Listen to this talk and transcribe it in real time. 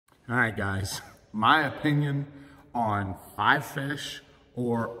All right, guys, my opinion on 5 fish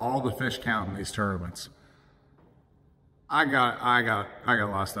or all the fish count in these tournaments. I got a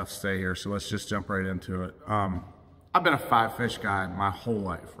lot of stuff to say here, so let's just jump right into it. I've been a 5 fish guy my whole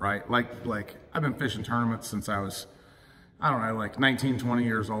life, right? Like I've been fishing tournaments since I was, I don't know, like 19, 20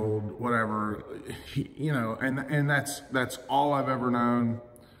 years old, whatever, you know, and that's all I've ever known.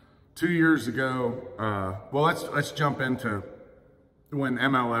 2 years ago, well, let's jump into when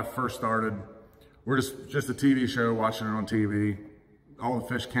MLF first started. We're just a TV show, watching it on TV, all the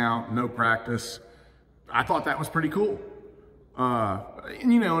fish count, no practice. I thought that was pretty cool.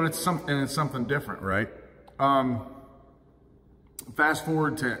 And, you know, and it's something different, right? Fast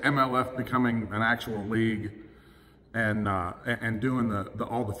forward to MLF becoming an actual league and doing the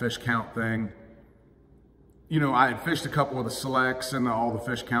all the fish count thing. You know, I had fished a couple of the selects in the all the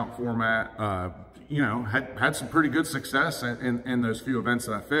fish count format. You know, had some pretty good success in those few events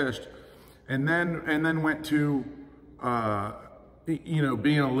that I fished, and then went to you know,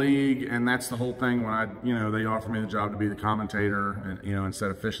 being a league, and that's the whole thing. When they offered me the job to be the commentator, and you know,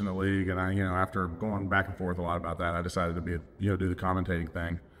 instead of fishing the league, and I, you know, after going back and forth a lot about that, I decided to be, do the commentating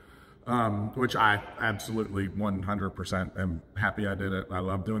thing, which I absolutely 100% am happy I did it. I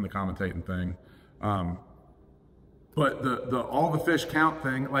love doing the commentating thing. But the all the fish count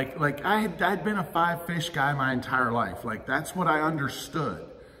thing, like I'd been a 5 fish guy my entire life. Like that's what I understood.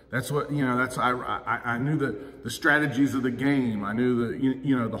 That's what, you know, that's, I knew the strategies of the game. I knew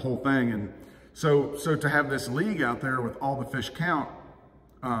you know, the whole thing. And so to have this league out there with all the fish count,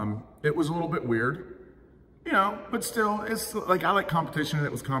 it was a little bit weird, you know, but still, it's like, I like competition, and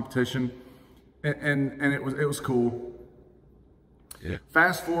it was competition, and it was cool. Yeah.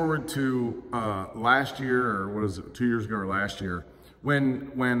 Fast forward to last year, or what is it, 2 years ago or last year,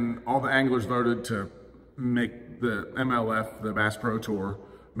 when all the anglers voted to make the MLF, the Bass Pro Tour,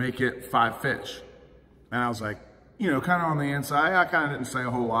 make it 5 fish. And I was like, you know, kind of on the inside, I kind of didn't say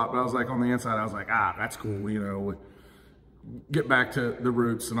a whole lot, but I was like, on the inside, I was like, that's cool, you know, get back to the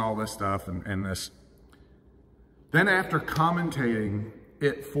roots and all this stuff and this. Then after commentating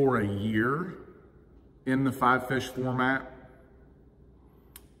it for a year in the 5 fish format,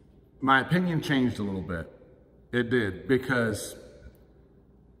 my opinion changed a little bit. It did, because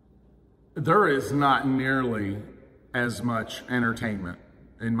there is not nearly as much entertainment,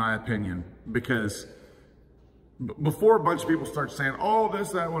 in my opinion, because before a bunch of people start saying, oh,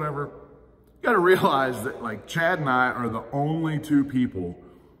 this, that, whatever, you gotta realize that like Chad and I are the only 2 people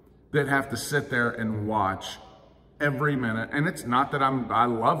that have to sit there and watch every minute. And it's not that I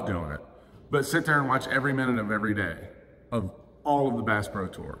love doing it, but sit there and watch every minute of every day of all of the Bass Pro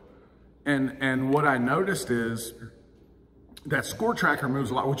Tour. And what I noticed is that score tracker moves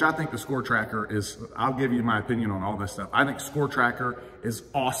a lot, which I think the score tracker is, I'll give you my opinion on all this stuff. I think score tracker is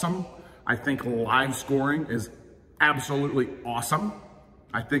awesome. I think live scoring is absolutely awesome.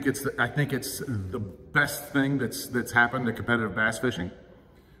 I think it's the best thing that's happened to competitive bass fishing.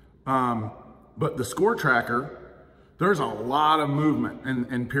 But the score tracker, there's a lot of movement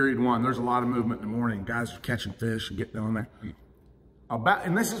in period 1. There's a lot of movement in the morning. Guys are catching fish and getting on there.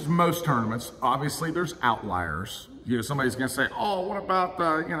 And this is most tournaments. Obviously, there's outliers. You know, somebody's gonna say, oh, what about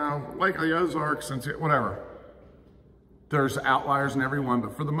you know, Lake of the Ozarks and whatever. There's outliers in every one,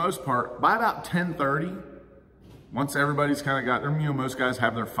 but for the most part, by about 10:30, once everybody's kind of got their, you know, most guys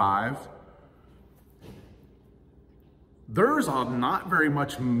have their 5. There's not very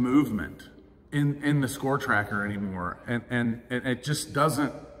much movement in the score tracker anymore, and it just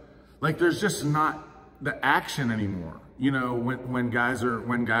doesn't, like, there's just not the action anymore. You know, when guys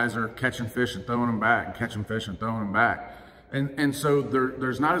are catching fish and throwing them back, and catching fish and throwing them back, and so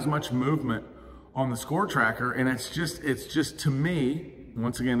there's not as much movement on the score tracker, and it's just to me,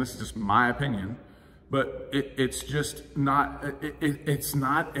 once again, this is just my opinion, but it's just not, it's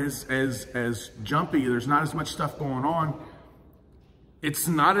not as jumpy. There's not as much stuff going on. It's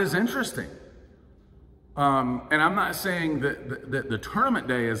not as interesting. And I'm not saying that the tournament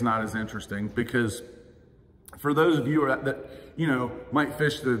day is not as interesting, because for those of you that you know, might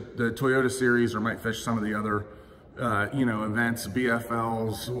fish the Toyota Series, or might fish some of the other you know, events,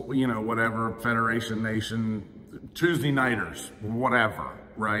 BFLs, you know, whatever, Federation Nation, Tuesday nighters, whatever,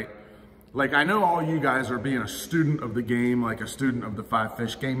 right? Like, I know all you guys are being a student of the game, like a student of the 5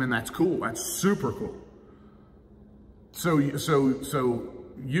 fish game, and that's cool. That's super cool. So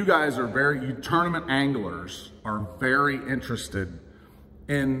you guys are you tournament anglers are very interested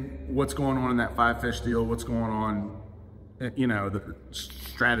in what's going on in that 5 fish deal, what's going on, you know, the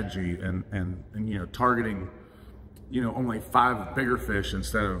strategy and you know, targeting, you know, only 5 bigger fish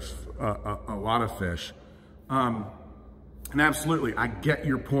instead of a lot of fish. And absolutely, I get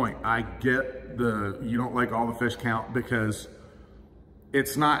your point. I get you don't like all the fish count because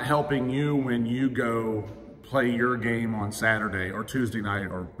it's not helping you when you go play your game on Saturday or Tuesday night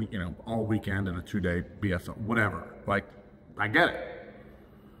or, you know, all weekend in a 2-day BFL, whatever. Like, I get it.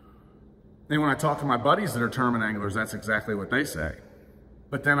 And when I talk to my buddies that are tournament anglers, that's exactly what they say.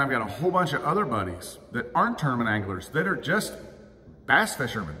 But then I've got a whole bunch of other buddies that aren't tournament anglers that are just bass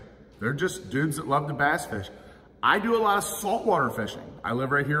fishermen. They're just dudes that love to bass fish. I do a lot of saltwater fishing. I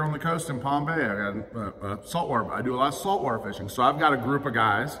live right here on the coast in Palm Bay. I got saltwater. I do a lot of saltwater fishing. So I've got a group of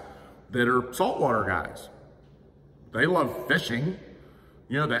guys that are saltwater guys. They love fishing.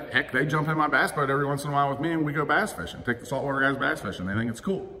 You know, that heck, they jump in my bass boat every once in a while with me and we go bass fishing. Take the saltwater guys bass fishing. They think it's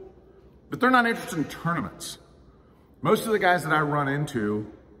cool. But they're not interested in tournaments. Most of the guys that I run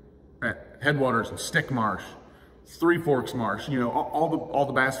into at Headwaters and Stick Marsh, Three Forks Marsh, you know, all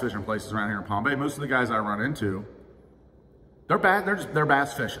the bass fishing places around here in Palm Bay, most of the guys I run into, they're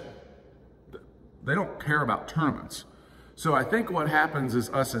bass fishing. They don't care about tournaments. So I think what happens is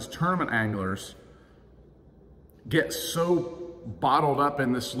us as tournament anglers get so bottled up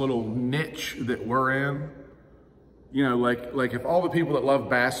in this little niche that we're in. You know, like if all the people that love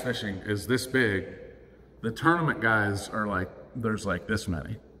bass fishing is this big, the tournament guys are like, there's like this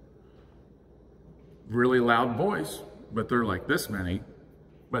many. Really loud voice, but they're like this many.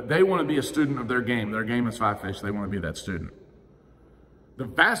 But they want to be a student of their game. Their game is five fish. They want to be that student. The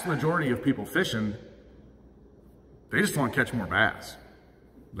vast majority of people fishing, they just want to catch more bass.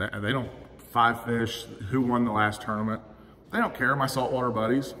 They don't five fish, who won the last tournament. They don't care. My saltwater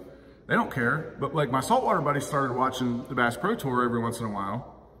buddies, they don't care. But like my saltwater buddies started watching the Bass Pro Tour every once in a while,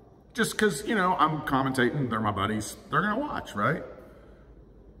 just because, you know, I'm commentating, they're my buddies, they're going to watch, right?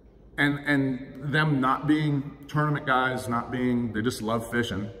 And them not being tournament guys, they just love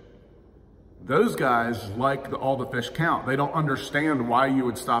fishing. Those guys like all the fish count. They don't understand why you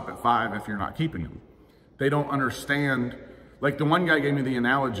would stop at 5 if you're not keeping them. They don't understand, like the one guy gave me the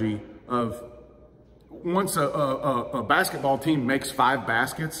analogy of once a basketball team makes 5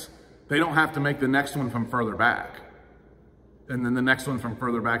 baskets, they don't have to make the next one from further back. And then the next one from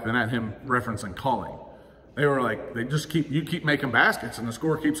further back, then at him referencing calling. They were like, you keep making baskets and the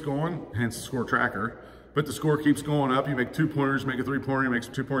score keeps going, hence the score tracker. But the score keeps going up. You make 2 pointers, make a 3-pointer, you make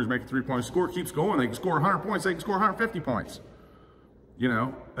some 2 pointers, make a 3-pointer. Score keeps going. They can score 100 points. They can score 150 points. You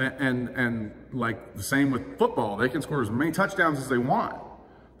know, and like the same with football. They can score as many touchdowns as they want.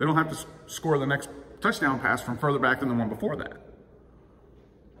 They don't have to score the next touchdown pass from further back than the one before that.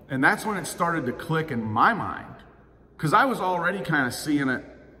 And that's when it started to click in my mind. Because I was already kind of seeing it,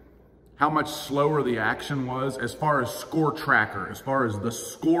 how much slower the action was as far as score tracker, as far as the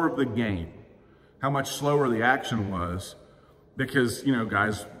score of the game, how much slower the action was. Because, you know,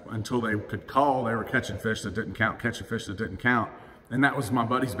 guys, until they could call, they were catching fish that didn't count, catching fish that didn't count. And that was my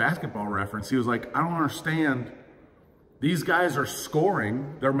buddy's basketball reference. He was like, I don't understand. These guys are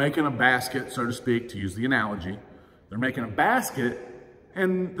scoring. They're making a basket, so to speak, to use the analogy. They're making a basket,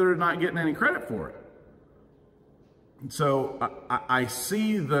 and they're not getting any credit for it. And so I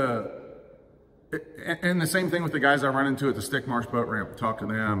see and the same thing with the guys I run into at the Stick Marsh boat ramp, talk to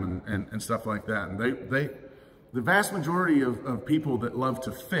them and stuff like that. And the vast majority of people that love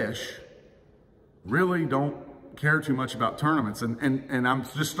to fish really don't care too much about tournaments. And I'm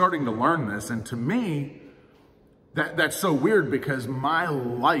just starting to learn this. And to me, that's so weird because my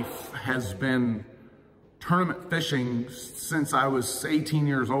life has been tournament fishing since I was 18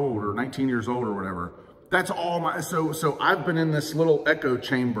 years old or 19 years old or whatever. That's all so I've been in this little echo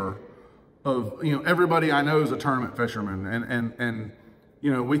chamber of, you know, everybody I know is a tournament fisherman. And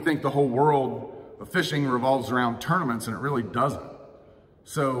you know, we think the whole world of fishing revolves around tournaments, and it really doesn't.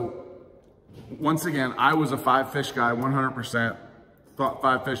 So once again, I was a 5 fish guy, 100%. Thought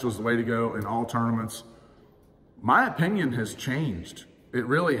 5 fish was the way to go in all tournaments. My opinion has changed. It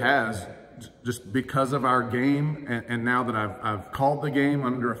really has, just because of our game. And now that I've called the game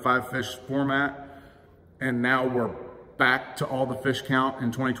under a 5 fish format, and now we're back to all the fish count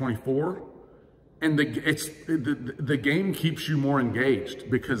in 2024. And the game keeps you more engaged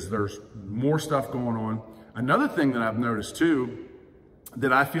because there's more stuff going on. Another thing that I've noticed too,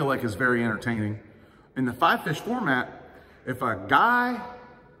 that I feel like is very entertaining, in the 5 fish format, if a guy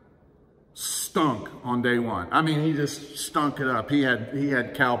stunk on day 1, I mean, he just stunk it up. He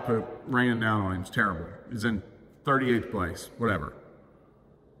had cow poop raining down on him. It's terrible. He's in 38th place, whatever.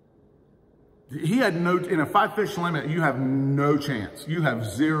 He had in a 5 fish limit, you have no chance. You have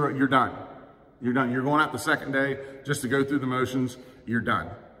 0, you're done. You're done. You're going out the second day just to go through the motions. You're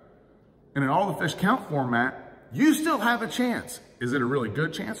done. And in all the fish count format, you still have a chance. Is it a really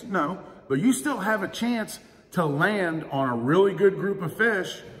good chance? No, but you still have a chance to land on a really good group of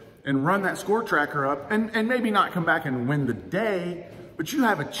fish and run that score tracker up and maybe not come back and win the day, but you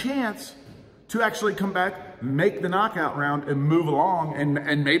have a chance to actually come back, make the knockout round and move along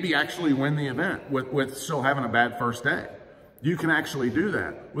and maybe actually win the event with still having a bad first day. You can actually do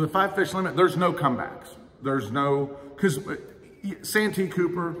that. With a 5 fish limit, there's no comebacks. There's no, because Santee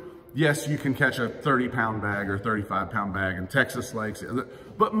Cooper, yes, you can catch a 30-pound bag or 35-pound bag in Texas lakes,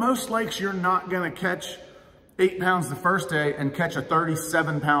 but most lakes you're not gonna catch 8 pounds the first day and catch a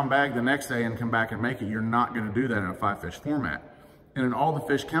 37-pound bag the next day and come back and make it. You're not gonna do that in a 5-fish format. And in all the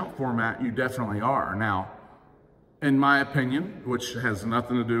fish count format, you definitely are. Now, in my opinion, which has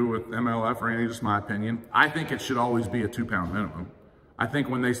nothing to do with MLF or anything, just my opinion, I think it should always be a 2-pound minimum. I think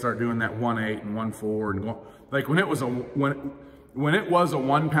when they start doing that 1.8 and 1.4 and like when it was a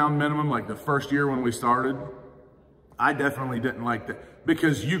 1-pound minimum, like the first year when we started, I definitely didn't like that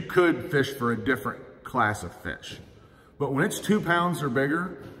because you could fish for a different class of fish. But when it's 2 pounds or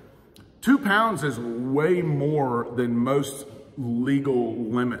bigger, 2 pounds is way more than most legal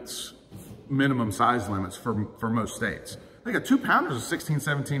limits, minimum size limits for most states. Like a 2-pounder is a 16,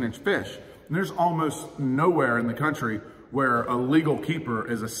 17-inch fish. And there's almost nowhere in the country where a legal keeper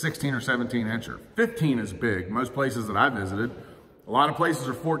is a 16 or 17-incher. 15 is big. Most places that I visited, a lot of places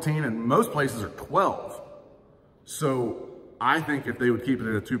are 14 and most places are 12. So I think if they would keep it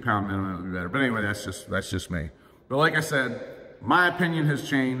at a 2-pound minimum, it would be better. But anyway, that's just me. But like I said, my opinion has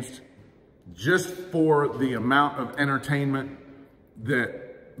changed just for the amount of entertainment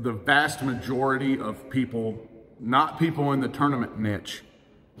that the vast majority of people, not people in the tournament niche,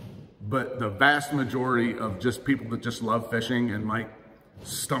 but the vast majority of just people that just love fishing and might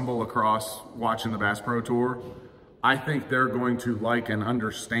stumble across watching the Bass Pro Tour, I think they're going to like and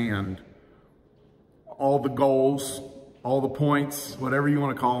understand all the goals, all the points, whatever you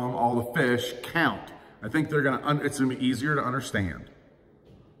want to call them, all the fish count. I think they're gonna, it's gonna be easier to understand.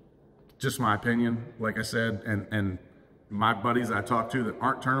 Just my opinion, like I said, and my buddies I talk to that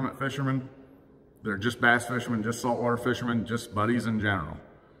aren't tournament fishermen, they're just bass fishermen, just saltwater fishermen, just buddies in general.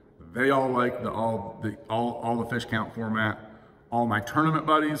 They all like all the fish count format. All my tournament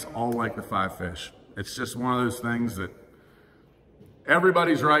buddies all like the 5 fish. It's just one of those things that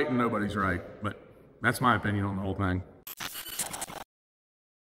everybody's right and nobody's right, but that's my opinion on the whole thing.